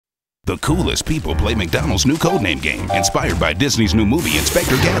The coolest people play McDonald's new codename game, inspired by Disney's new movie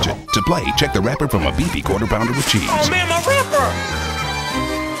Inspector Gadget. To play, check the wrapper from a beefy quarter pounder with cheese. Oh man, my wrapper!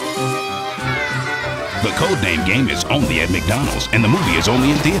 The codename game is only at McDonald's, and the movie is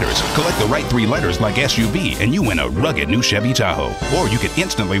only in theaters. Collect the right 3 letters like SUV, and you win a rugged new Chevy Tahoe. Or you could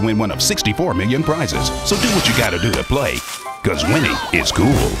instantly win one of 64 million prizes. So do what you gotta do to play, cause winning is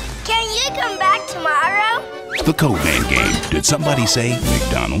cool. Can you come back tomorrow? The codename game. Did somebody say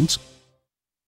McDonald's?